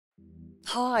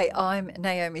Hi, I'm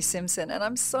Naomi Simpson, and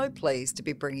I'm so pleased to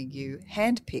be bringing you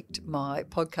Handpicked, my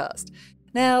podcast.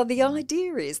 Now, the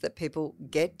idea is that people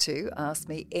get to ask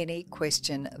me any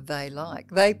question they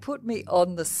like. They put me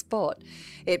on the spot.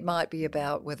 It might be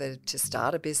about whether to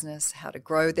start a business, how to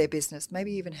grow their business,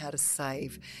 maybe even how to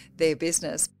save their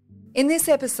business. In this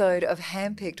episode of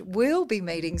Handpicked, we'll be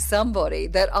meeting somebody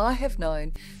that I have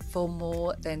known for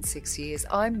more than 6 years.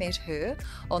 I met her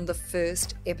on the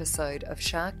first episode of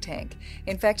Shark Tank.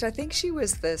 In fact, I think she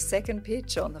was the second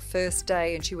pitch on the first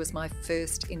day, and she was my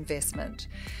first investment.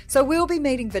 So we'll be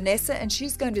meeting Vanessa, and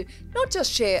she's going to not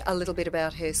just share a little bit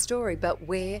about her story, but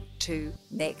where to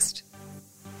next.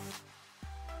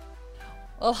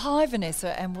 Well, hi,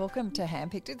 Vanessa, and welcome to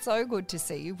Handpicked. It's so good to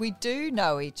see you. We do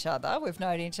know each other. We've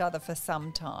known each other for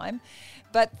some time.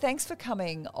 But thanks for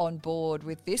coming on board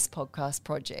with this podcast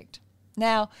project.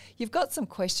 Now, you've got some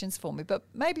questions for me, but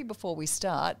maybe before we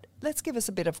start, let's give us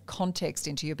a bit of context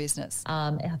into your business.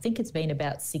 I think it's been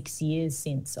about 6 years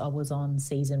since I was on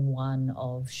season 1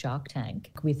 of Shark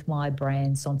Tank with my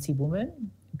brand Sonsi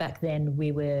Woman. Back then,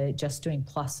 we were just doing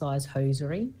plus-size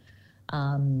hosiery.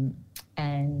 And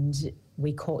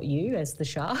we caught you as the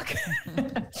shark.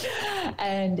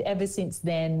 And ever since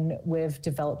then, we've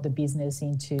developed the business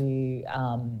into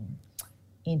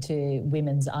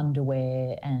women's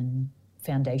underwear and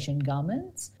foundation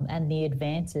garments, and the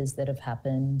advances that have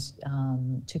happened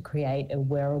to create a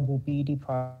wearable beauty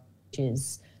product, which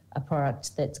is a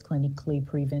product that's clinically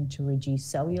proven to reduce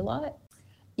cellulite.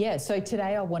 Yeah, so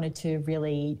today I wanted to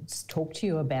really talk to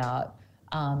you about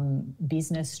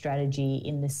business strategy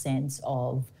in the sense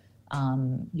of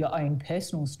your own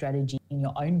personal strategy and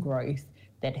your own growth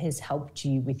that has helped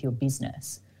you with your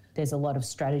business. There's a lot of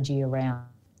strategy around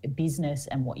business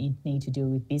and what you need to do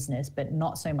with business, but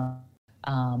not so much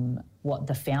what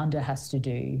the founder has to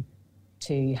do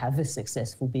to have a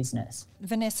successful business.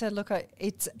 Vanessa, look,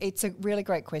 it's a really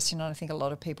great question, and I think a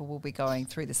lot of people will be going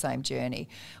through the same journey.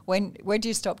 When do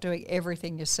you stop doing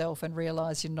everything yourself and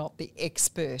realise you're not the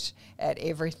expert at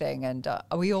everything? And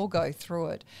we all go through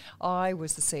it. I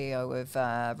was the CEO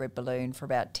of Red Balloon for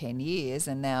about 10 years,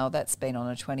 and now that's been on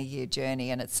a 20-year journey,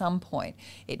 and at some point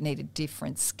it needed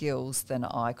different skills than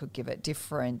I could give it,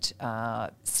 different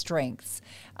strengths,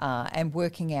 and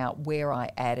working out where I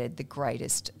added the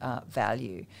greatest value.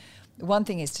 One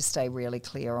thing is to stay really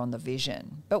clear on the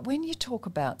vision. But when you talk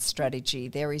about strategy,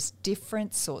 there is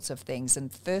different sorts of things.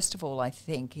 And first of all, I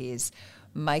think is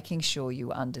making sure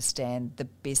you understand the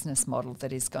business model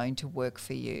that is going to work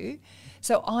for you.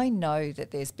 So I know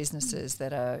that there's businesses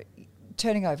that are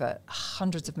turning over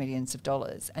hundreds of millions of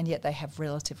dollars, and yet they have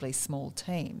relatively small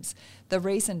teams. The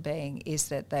reason being is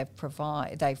that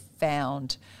they've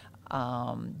found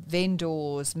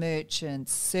vendors,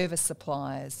 merchants, service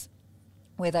suppliers,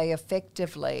 where they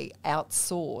effectively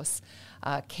outsource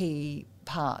key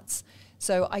parts.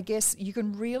 So I guess you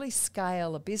can really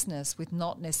scale a business with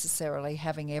not necessarily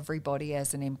having everybody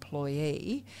as an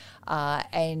employee,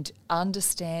 and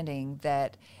understanding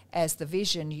that as the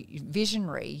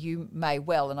visionary, you may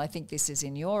well, and I think this is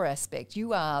in your aspect,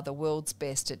 you are the world's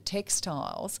best at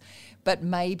textiles, but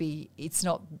maybe it's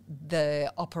not,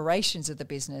 the operations of the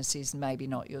business is maybe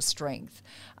not your strength,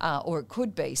 or it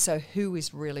could be. So who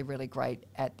is really, really great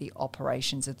at the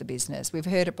operations of the business? We've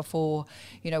heard it before,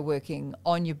 working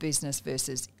on your business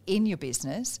versus in your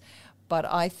business, but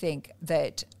I think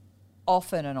that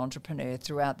often an entrepreneur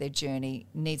throughout their journey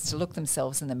needs to look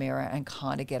themselves in the mirror and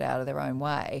kind of get out of their own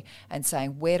way and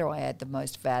saying, where do I add the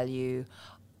most value?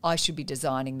 I should be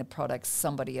designing the products.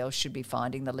 Somebody else should be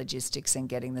finding the logistics and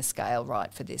getting the scale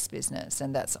right for this business.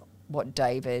 And that's what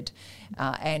David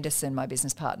Anderson, my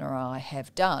business partner, and I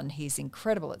have done. He's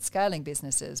incredible at scaling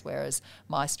businesses, whereas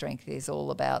my strength is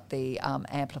all about the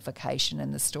amplification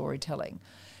and the storytelling.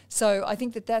 So I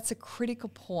think that that's a critical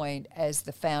point as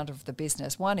the founder of the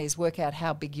business. One is work out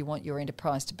how big you want your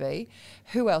enterprise to be,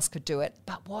 who else could do it,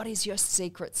 but what is your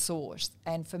secret sauce?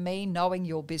 And for me, knowing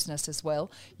your business as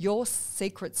well, your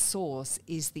secret sauce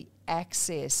is the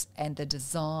access and the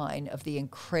design of the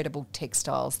incredible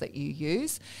textiles that you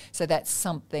use. So that's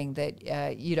something that,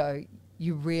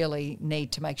 you really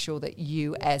need to make sure that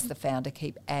you as the founder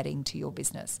keep adding to your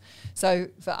business. So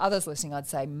for others listening, I'd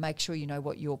say make sure you know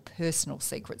what your personal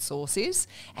secret sauce is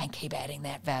and keep adding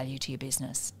that value to your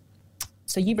business.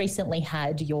 So you recently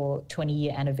had your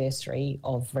 20-year anniversary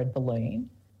of Red Balloon.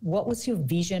 What was your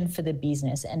vision for the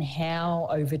business and how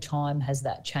over time has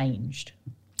that changed?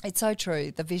 It's so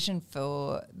true. The vision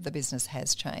for the business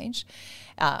has changed,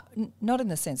 not in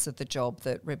the sense of the job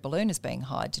that Red Balloon is being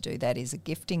hired to do. That is a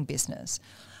gifting business.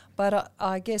 But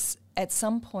I guess at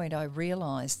some point I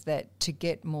realised that to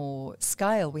get more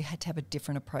scale, we had to have a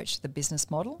different approach to the business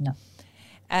model. No.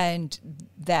 And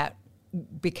that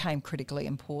became critically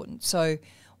important. So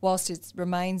whilst it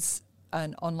remains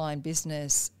an online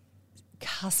business,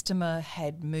 customer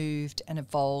had moved and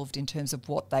evolved in terms of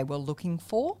what they were looking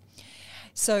for.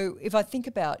 So if I think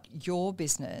about your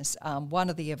business, one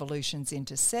of the evolutions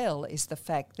into Sell is the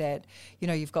fact that,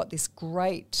 you've got this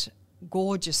great,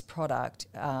 gorgeous product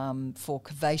for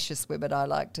curvaceous women, I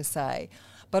like to say,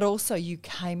 but also you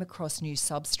came across new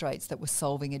substrates that were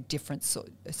solving a different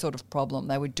sort of problem.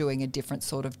 They were doing a different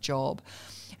sort of job.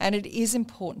 And it is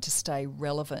important to stay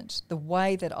relevant. The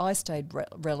way that I stayed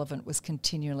relevant was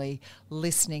continually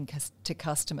listening to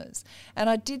customers. And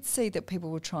I did see that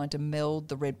people were trying to meld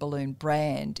the Red Balloon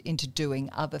brand into doing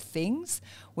other things,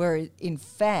 where in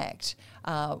fact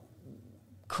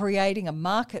creating a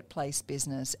marketplace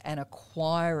business and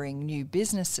acquiring new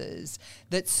businesses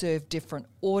that serve different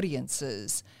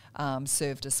audiences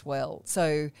served us well.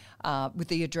 So with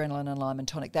the Adrenaline Alignment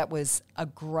Tonic, that was a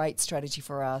great strategy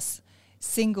for us.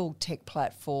 Single tech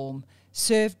platform,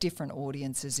 serve different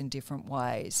audiences in different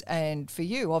ways. And for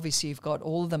you, obviously, you've got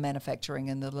all the manufacturing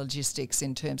and the logistics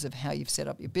in terms of how you've set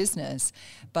up your business,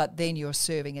 but then you're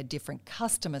serving a different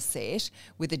customer set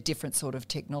with a different sort of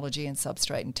technology and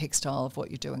substrate and textile of what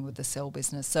you're doing with the Sell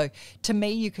business. So to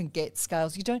me, you can get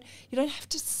scales. You don't have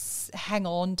to hang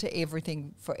on to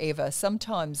everything forever.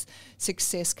 Sometimes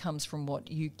success comes from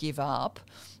what you give up,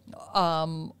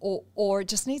 or it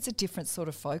just needs a different sort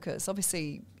of focus.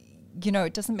 Obviously,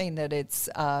 it doesn't mean that it's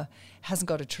hasn't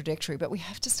got a trajectory, but we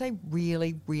have to stay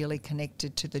really, really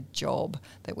connected to the job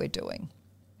that we're doing.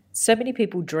 So many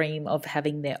people dream of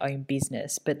having their own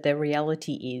business, but the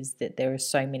reality is that there are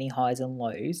so many highs and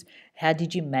lows. How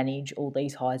did you manage all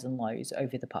these highs and lows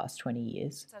over the past 20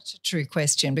 years? Such a true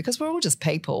question, because we're all just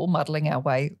people muddling our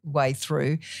way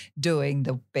through doing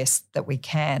the best that we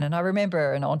can. And I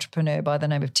remember an entrepreneur by the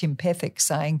name of Tim Pethick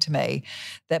saying to me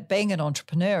that being an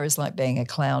entrepreneur is like being a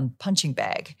clown punching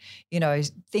bag.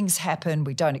 Things happen,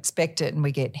 we don't expect it, and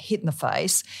we get hit in the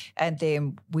face, and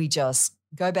then we just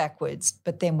go backwards,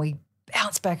 but then we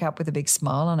bounce back up with a big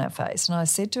smile on our face. And I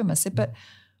said to him, but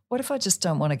what if I just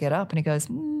don't want to get up? And he goes,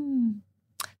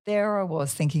 there I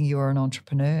was thinking you were an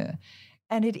entrepreneur.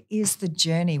 And it is the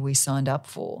journey we signed up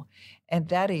for. And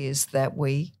that is that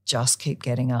we just keep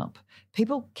getting up.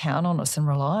 People count on us and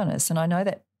rely on us. And I know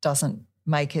that doesn't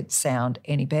make it sound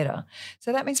any better.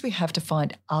 So that means we have to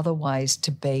find other ways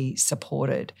to be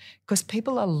supported, because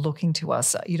people are looking to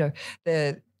us.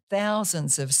 The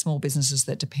thousands of small businesses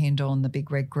that depend on the Big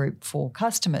Red Group for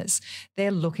customers, they're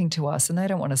looking to us and they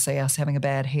don't want to see us having a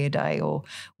bad hair day or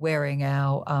wearing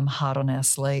our heart on our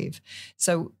sleeve.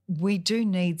 So we do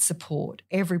need support.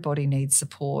 Everybody needs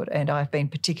support. And I've been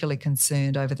particularly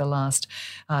concerned over the last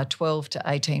 12 to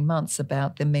 18 months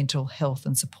about the mental health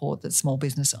and support that small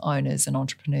business owners and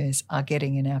entrepreneurs are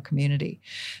getting in our community.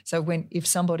 So if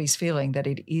somebody's feeling that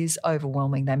it is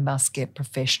overwhelming, they must get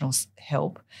professional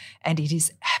help. And it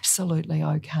is absolutely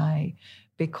okay,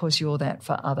 because you're that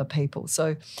for other people.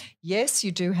 So yes,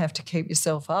 you do have to keep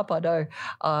yourself up. I know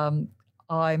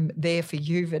I'm there for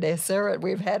you, Vanessa, and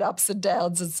we've had ups and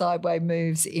downs and sideways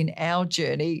moves in our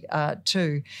journey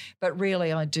too. But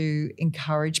really, I do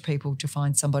encourage people to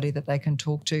find somebody that they can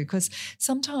talk to, because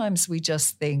sometimes we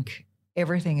just think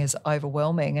everything is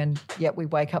overwhelming, and yet we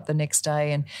wake up the next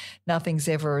day and nothing's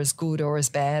ever as good or as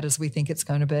bad as we think it's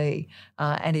going to be.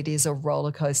 And it is a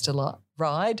roller coaster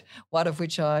ride, one of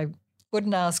which I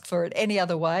wouldn't ask for it any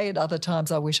other way, and other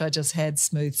times I wish I just had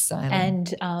smooth sailing.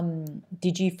 And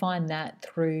did you find that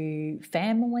through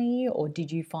family, or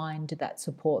did you find that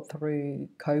support through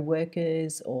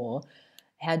co-workers, or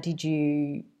how did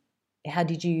you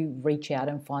reach out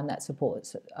and find that support?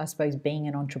 So I suppose being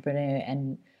an entrepreneur,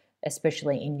 and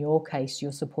especially in your case,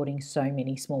 you're supporting so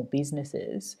many small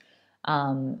businesses.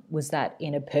 Was that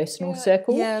in a personal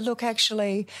circle? Yeah, look,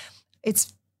 actually,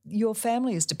 your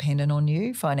family is dependent on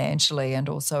you financially and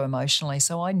also emotionally.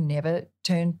 So I never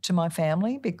turned to my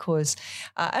family because,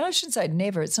 and I shouldn't say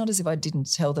never, it's not as if I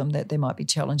didn't tell them that there might be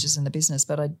challenges in the business,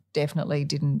 but I definitely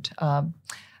didn't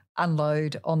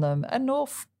unload on them, and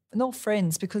nor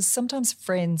friends, because sometimes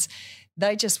friends,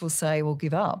 they just will say, well,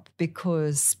 give up,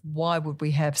 because why would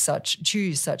we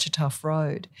choose such a tough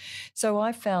road? So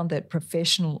I found that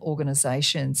professional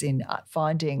organisations in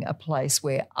finding a place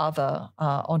where other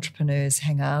entrepreneurs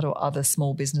hang out, or other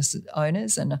small business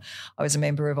owners, and I was a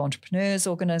member of Entrepreneurs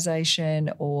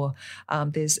Organisation, or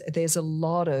there's a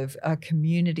lot of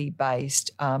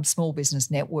community-based small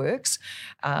business networks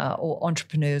or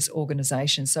entrepreneurs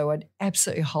organisations. So I'd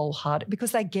absolutely wholehearted,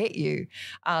 because they get you,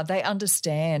 they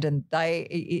understand, and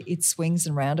it swings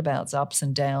and roundabouts, ups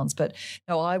and downs. But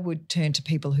no, I would turn to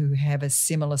people who have a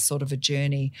similar sort of a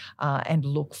journey and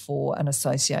look for an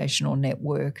association or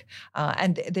network.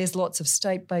 And there's lots of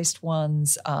state-based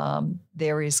ones.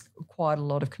 There is quite a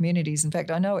lot of communities. In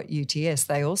fact, I know at UTS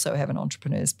they also have an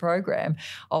entrepreneurs program,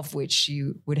 of which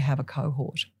you would have a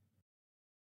cohort.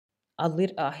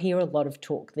 I hear a lot of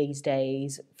talk these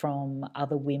days from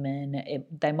other women.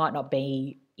 They might not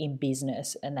be in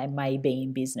business, and they may be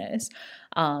in business,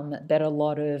 but a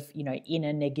lot of,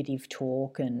 inner negative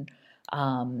talk and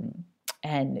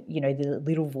the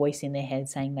little voice in their head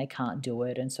saying they can't do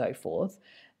it and so forth.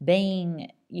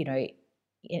 Being,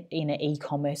 in an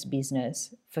e-commerce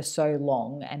business for so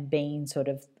long and being sort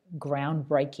of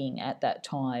groundbreaking at that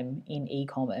time in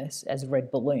e-commerce as Red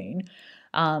Balloon,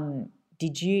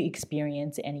 did you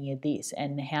experience any of this,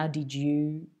 and how did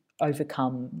you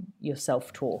overcome your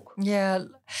self-talk? Yeah,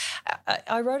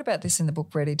 I wrote about this in the book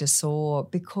Ready to Soar,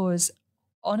 because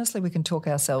honestly we can talk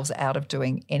ourselves out of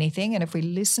doing anything, and if we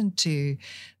listen to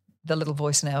the little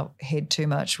voice in our head too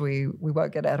much, we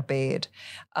won't get out of bed.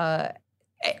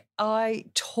 I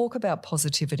talk about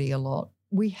positivity a lot.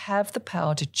 We have the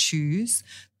power to choose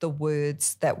the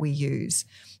words that we use,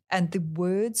 and the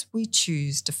words we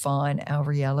choose define our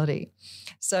reality.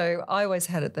 So I always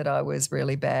had it that I was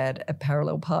really bad at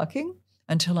parallel parking,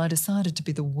 until I decided to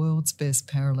be the world's best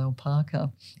parallel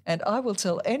parker. And I will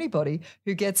tell anybody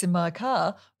who gets in my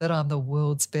car that I'm the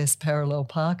world's best parallel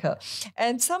parker.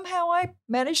 And somehow I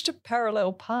managed to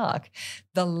parallel park.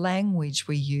 The language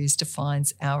we use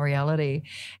defines our reality.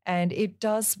 And it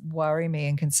does worry me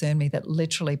and concern me that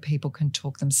literally people can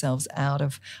talk themselves out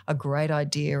of a great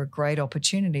idea, a great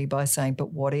opportunity, by saying,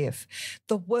 but what if?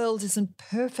 The world isn't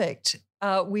perfect.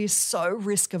 We're so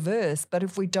risk averse, but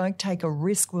if we don't take a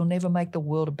risk, we'll never make the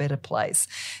world a better place.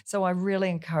 So I really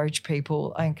encourage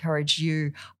people, I encourage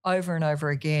you over and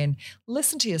over again,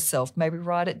 listen to yourself, maybe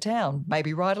write it down,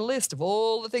 maybe write a list of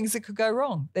all the things that could go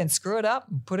wrong, then screw it up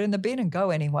and put it in the bin and go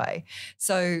anyway.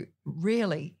 So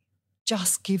really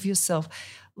just give yourself,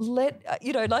 like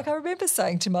I remember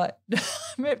saying to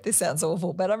this sounds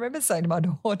awful, but I remember saying to my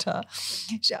daughter,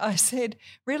 I said,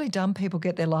 really dumb people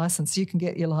get their license, you can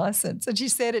get your license. And she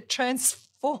said it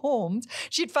transformed.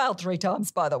 She'd failed 3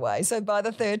 times, by the way. So by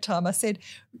the 3rd time I said,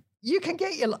 you can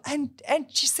get your, and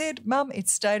she said, Mum, it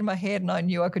stayed in my head and I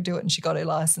knew I could do it, and she got her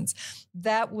license.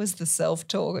 That was the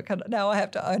self-talk. Now I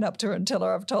have to own up to her and tell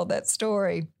her I've told that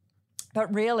story.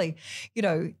 But really,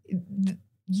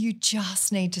 you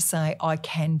just need to say, I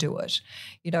can do it.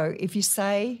 If you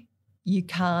say you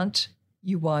can't,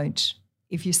 you won't.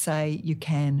 If you say you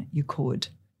can, you could.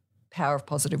 Power of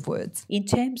positive words. In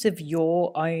terms of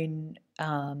your own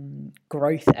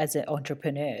growth as an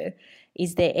entrepreneur,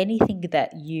 is there anything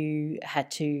that you had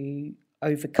to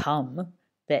overcome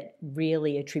that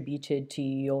really attributed to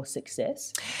your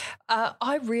success?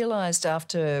 I realised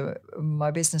after my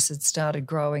business had started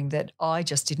growing that I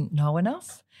just didn't know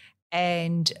enough.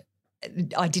 And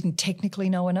I didn't technically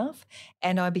know enough,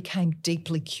 and I became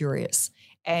deeply curious.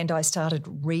 And I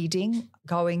started reading,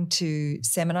 going to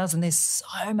seminars, and there's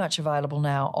so much available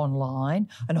now online,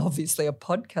 and obviously a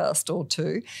podcast or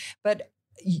two. But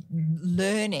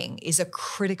learning is a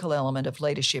critical element of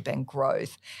leadership and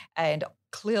growth. And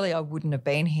clearly I wouldn't have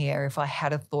been here if I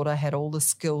had thought I had all the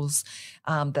skills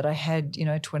that I had,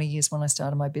 20 years when I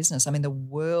started my business. I mean, the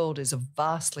world is a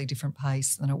vastly different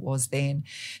pace than it was then.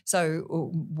 So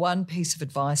one piece of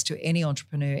advice to any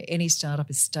entrepreneur, any startup,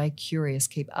 is stay curious,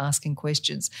 keep asking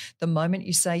questions. The moment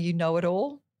you say you know it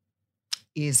all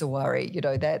is a worry.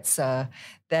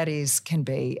 That can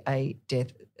be a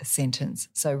death sentence.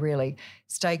 So really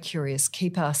stay curious,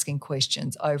 keep asking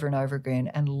questions over and over again,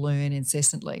 and learn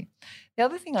incessantly. The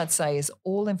other thing I'd say is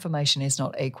all information is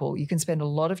not equal. You can spend a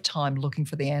lot of time looking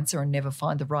for the answer and never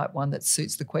find the right one that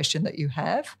suits the question that you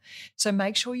have. So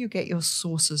make sure you get your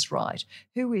sources right.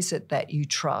 Who is it that you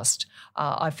trust?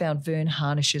 I found Vern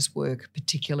Harnish's work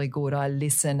particularly good. I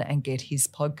listen and get his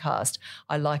podcast.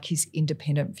 I like his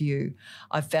independent view.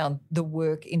 I found the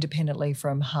work independently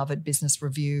from Harvard Business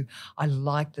Review. I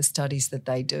like the studies that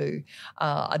they do.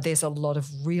 There's a lot of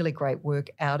really great work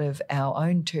out of our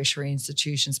own tertiary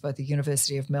institutions, both the university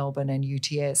University of Melbourne and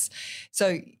UTS.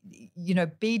 So,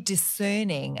 be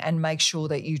discerning and make sure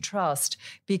that you trust,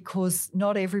 because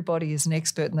not everybody is an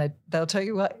expert, and they'll tell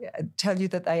you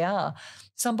that they are.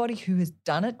 Somebody who has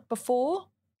done it before,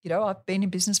 I've been in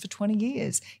business for 20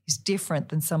 years, is different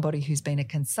than somebody who's been a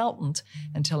consultant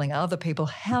and telling other people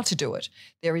how to do it.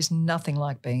 There is nothing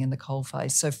like being in the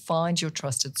coalface. So find your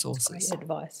trusted sources. Great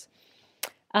advice.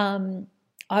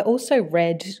 I also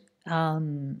read,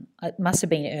 it must have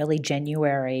been early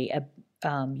January,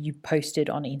 you posted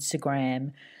on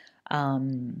Instagram.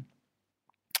 I'm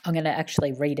going to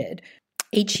actually read it.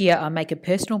 Each year I make a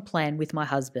personal plan with my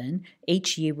husband.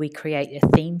 Each year we create a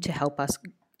theme to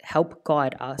help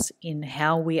guide us in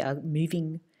how we are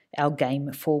moving our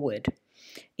game forward.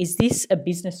 Is this a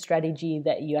business strategy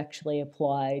that you actually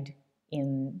applied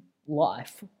in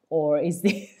life, or is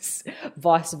this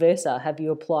vice versa? Have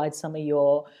you applied some of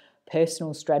your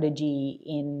personal strategy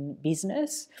in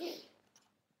business?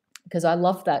 Because I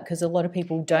love that, because a lot of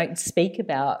people don't speak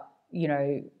about,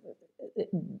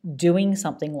 doing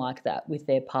something like that with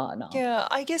their partner. Yeah,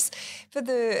 I guess for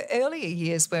the earlier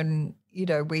years when,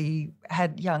 we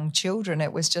had young children,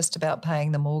 it was just about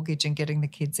paying the mortgage and getting the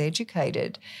kids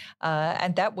educated.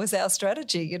 And that was our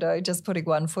strategy, just putting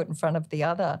one foot in front of the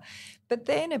other. But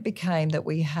then it became that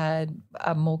we had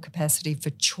more capacity for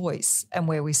choice and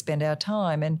where we spend our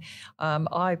time. And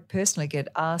I personally get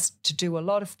asked to do a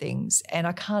lot of things and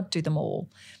I can't do them all.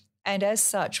 And as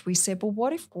such, we said, well,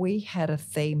 what if we had a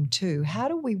theme too? How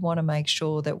do we want to make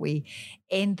sure that we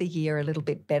end the year a little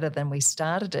bit better than we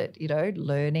started it?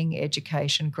 Learning,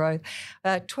 education, growth.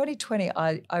 2020,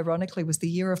 ironically, was the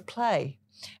year of play.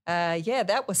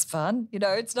 That was fun.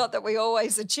 It's not that we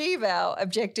always achieve our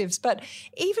objectives, but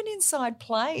even inside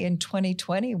play in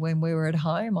 2020, when we were at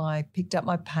home, I picked up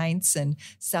my paints and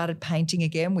started painting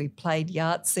again. We played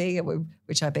Yahtzee,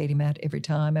 which I beat him at every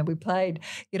time, and we played,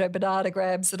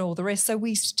 bananagrams and all the rest. So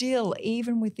we still,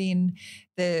 even within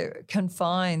the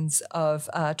confines of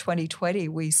 2020,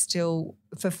 we still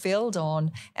fulfilled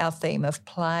on our theme of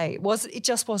play. It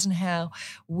just wasn't how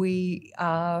we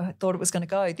thought it was going to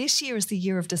go. This year is the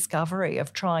year of discovery,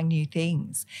 of trying new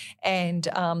things, and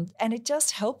it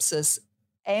just helps us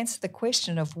answer the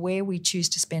question of where we choose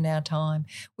to spend our time.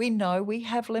 We know we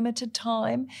have limited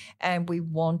time and we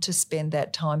want to spend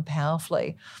that time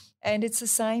powerfully. And it's the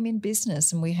same in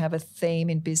business, and we have a theme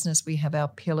in business. We have our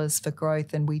pillars for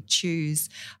growth, and we choose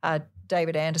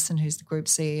David Anderson, who's the group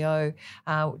CEO,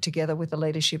 together with the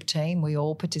leadership team, we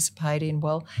all participate in,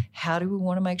 well, how do we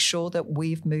want to make sure that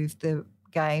we've moved the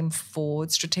game forward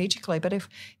strategically? But if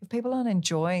people aren't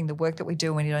enjoying the work that we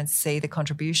do and you don't see the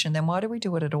contribution, then why do we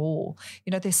do it at all?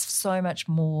 There's so much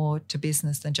more to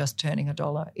business than just turning a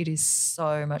dollar. It is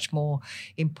so much more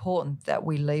important that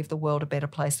we leave the world a better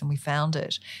place than we found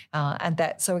it.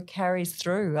 So it carries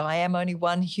through. I am only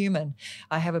one human.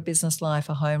 I have a business life,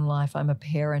 a home life. I'm a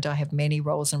parent. I have many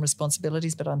roles and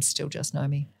responsibilities, but I'm still just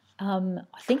Naomi.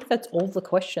 I think that's all the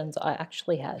questions I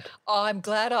actually had. I'm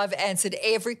glad I've answered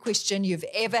every question you've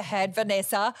ever had,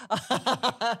 Vanessa.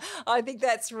 I think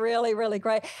that's really, really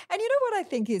great. And you know what I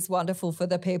think is wonderful for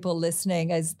the people listening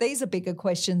is these are bigger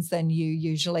questions than you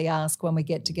usually ask when we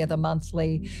get together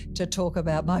monthly to talk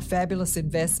about my fabulous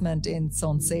investment in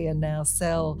Sonsia and now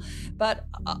Cell. But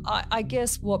I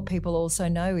guess what people also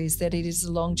know is that it is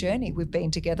a long journey. We've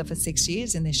been together for 6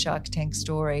 years in this Shark Tank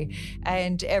story,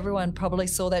 and everyone probably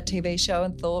saw that TV show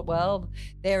and thought, well,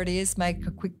 there it is, make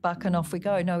a quick buck and off we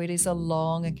go. No, it is a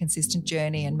long and consistent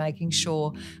journey, and making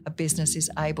sure a business is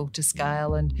able to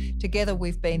scale. And together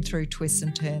we've been through twists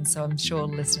and turns, so I'm sure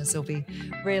listeners will be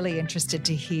really interested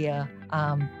to hear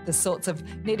the sorts of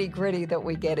nitty-gritty that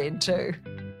we get into.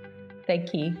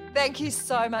 Thank you. Thank you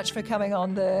so much for coming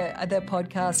on the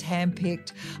podcast,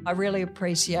 Handpicked. I really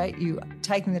appreciate you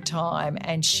taking the time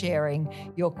and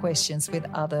sharing your questions with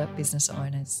other business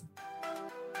owners.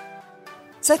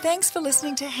 So thanks for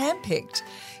listening to Handpicked.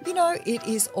 It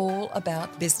is all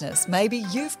about business. Maybe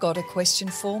you've got a question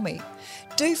for me.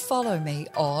 Do follow me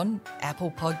on Apple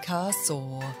Podcasts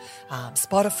or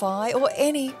Spotify or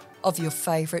any of your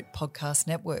favourite podcast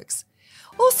networks.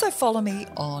 Also follow me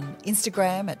on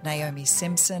Instagram at Naomi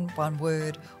Simpson, one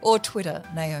word, or Twitter,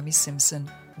 Naomi Simpson,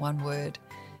 one word.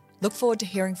 Look forward to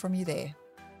hearing from you there.